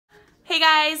Hey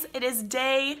guys, it is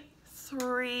day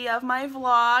 3 of my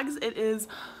vlogs. It is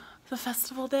the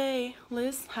festival day.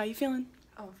 Liz, how you feeling?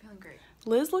 Oh, I'm feeling great.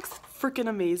 Liz looks freaking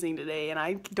amazing today, and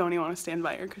I don't even want to stand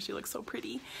by her because she looks so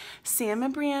pretty. Sam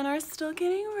and Brianna are still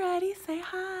getting ready. Say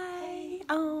hi.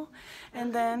 Oh,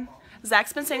 and then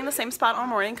Zach's been staying in the same spot all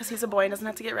morning because he's a boy and doesn't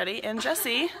have to get ready. And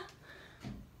Jesse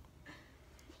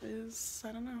is,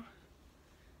 I don't know.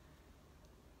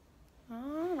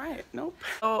 All right, nope.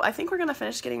 So I think we're gonna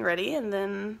finish getting ready, and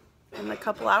then in a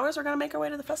couple hours we're gonna make our way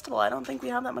to the festival. I don't think we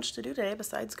have that much to do today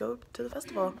besides go to the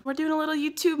festival. We're doing a little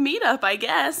YouTube meetup, I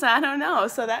guess. I don't know.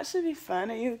 So that should be fun.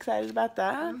 Are you excited about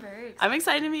that? I'm very excited. I'm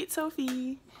excited to meet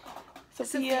Sophie.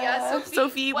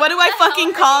 Sophie. What do I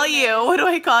fucking call you? What do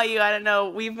I call you? I don't know.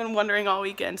 We've been wondering all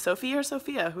weekend. Sophie or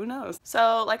Sophia? Who knows?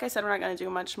 So like I said, we're not gonna do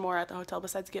much more at the hotel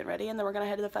besides getting ready, and then we're gonna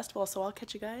head to the festival. So I'll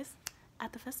catch you guys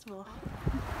at the festival.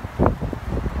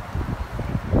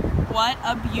 What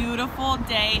a beautiful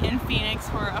day in Phoenix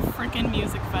for a freaking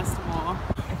music festival.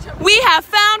 We have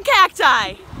found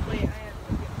cacti! Wait, I have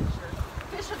to get a picture.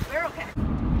 Fish with barrel cacti.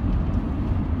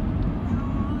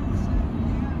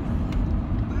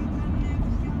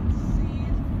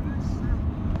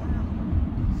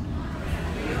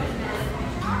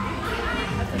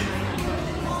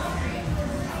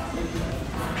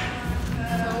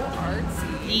 So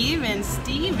artsy. Even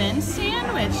Steven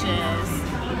sandwiches.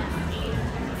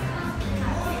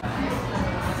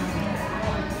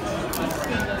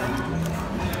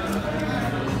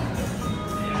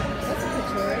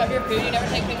 Food, you never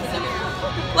take pictures of it.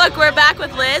 Look, we're back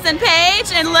with Liz and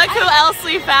Paige, and look who else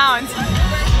we found.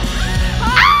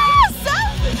 Ah,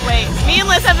 Sophie! Wait, me and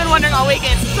Liz have been wondering all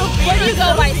weekend. Sophie. Where do you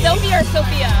go by, Sophie or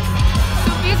Sophia?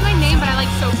 Sophia's my name, but I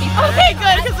like Sophie. Okay,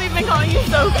 good, because we've been calling you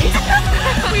Sophie.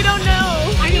 We don't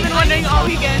know. We've been wondering all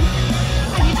weekend.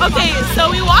 Okay,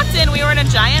 so we walked in, we were in a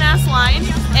giant ass line,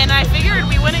 and I figured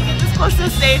we wouldn't get this close to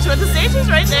the stage, but the stage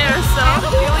is right there, so.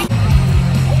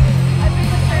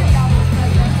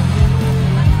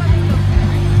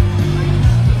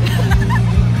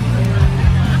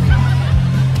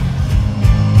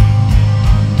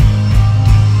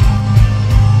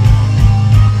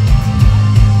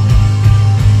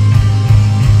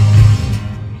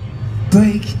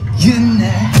 Break your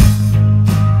neck.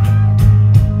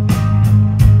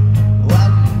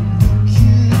 What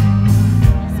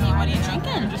are you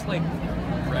drinking? Just like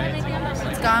red.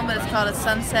 It's gone, but it's called a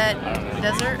sunset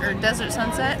desert or desert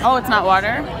sunset. Oh, it's not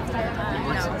water? No.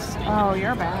 Oh,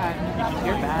 you're bad.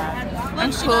 You're bad.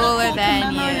 I'm cooler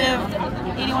than you.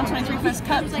 8123 first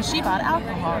cups, and she bought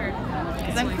alcohol.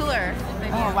 Because I'm cooler than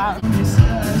you. Oh, wow.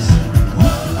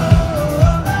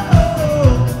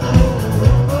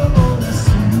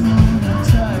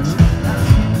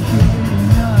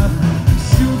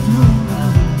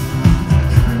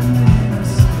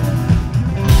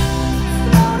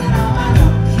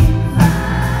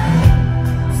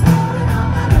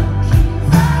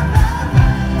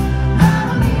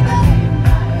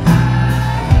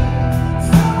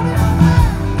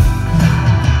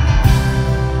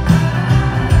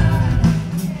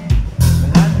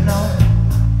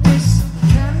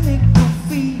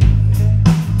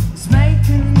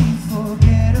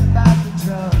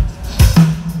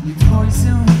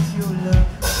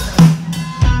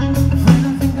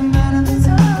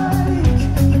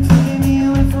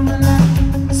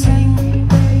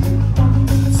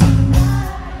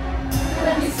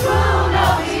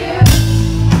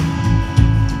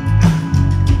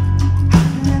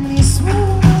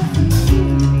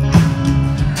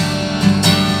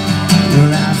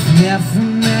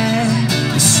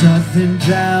 Something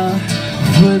down,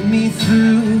 put me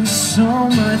through so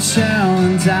much hell,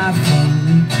 and I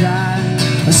finally got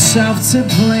myself to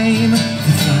blame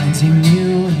for finding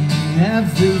you in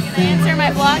everything. Answer my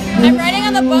vlog. I'm riding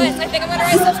on the bus. I think I'm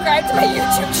gonna subscribe to my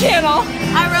YouTube channel.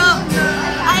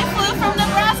 I flew from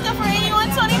Nebraska for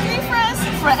 8123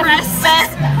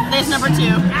 Fest. There's number 2.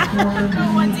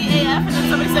 One DAF, and then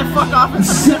somebody said fuck off, and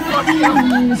somebody said fuck you.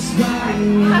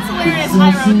 That's hilarious. I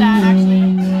wrote that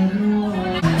actually.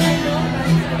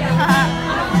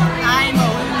 I'm a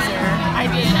loser. I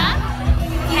did.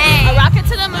 Hey. A rocket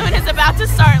to the moon is about to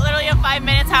start literally in 5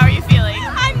 minutes. How are you feeling?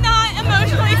 I'm not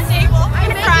emotionally stable.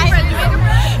 I'm crying.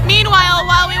 Meanwhile,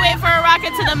 while we wait for a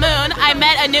rocket to the moon, I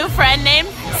met a new friend named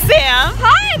Sam.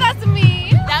 Hi, that's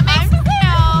me. That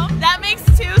makes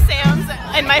 2 Sams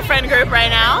in my friend group right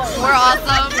now. We're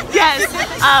awesome. Yes.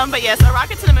 But yes, a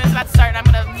rocket to the moon is about to start, and I'm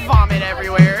gonna vomit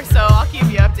everywhere. So I'll keep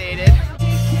you updated.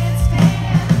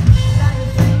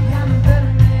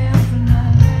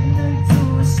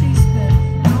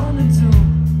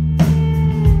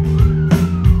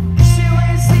 She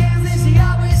always sees and she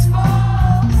always falls.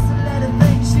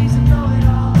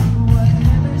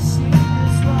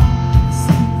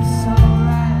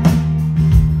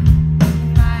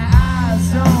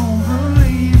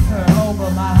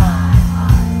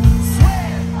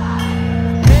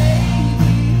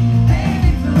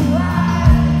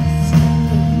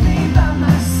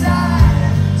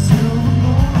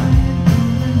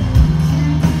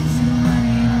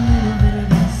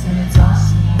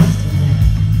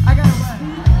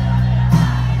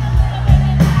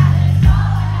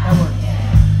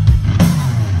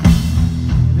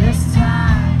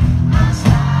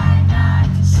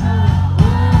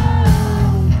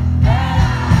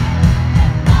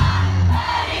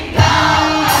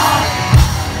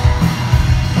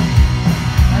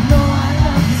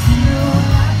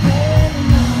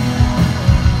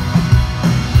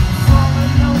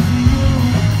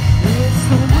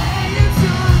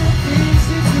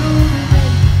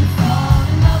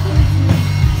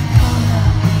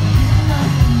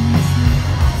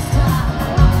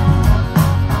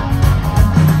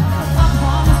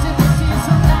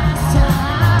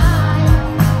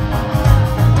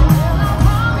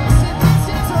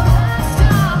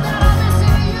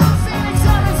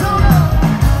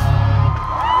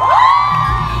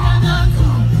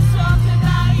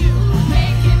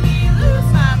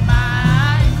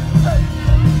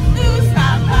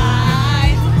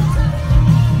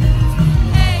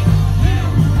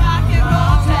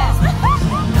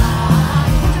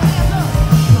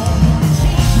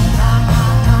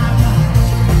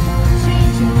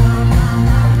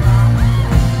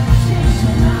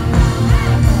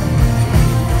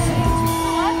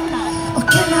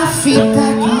 my feet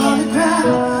back on the ground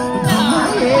and put my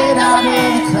head out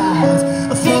in the clouds.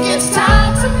 I think it's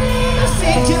time for me to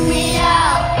figure me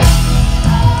out.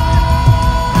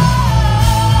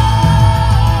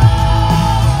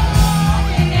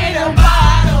 In a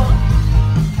bottle,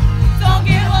 don't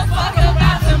give a fuck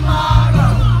about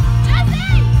tomorrow.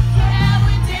 Jesse! Yeah,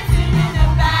 we're dancing in the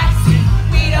backseat.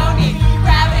 We don't need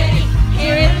gravity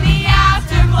here in the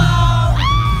afterglow.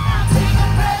 Take a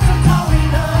breath, I'm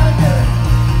going under.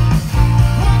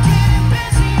 We're getting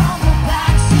busy on the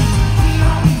backseat. We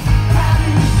don't need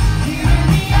gravity here in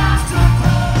the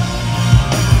afterglow.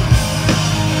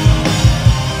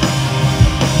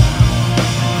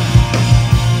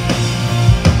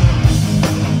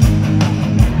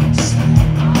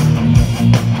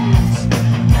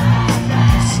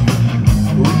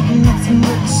 Waking up to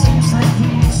it seems like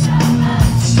we're so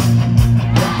much.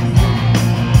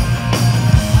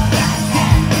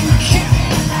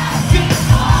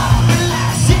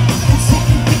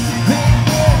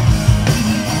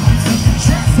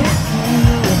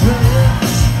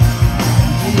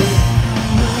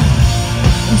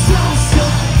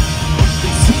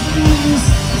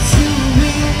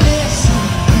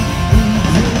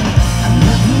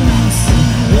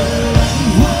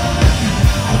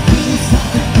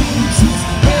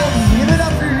 Give it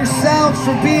up for yourselves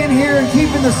for being here and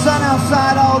keeping the sun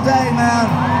outside all day, man.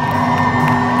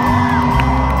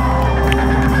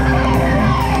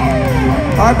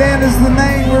 Our band is the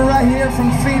Maine. We're right here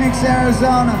from Phoenix,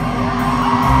 Arizona.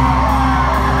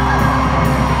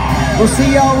 We'll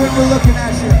see y'all when we're looking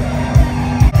at you.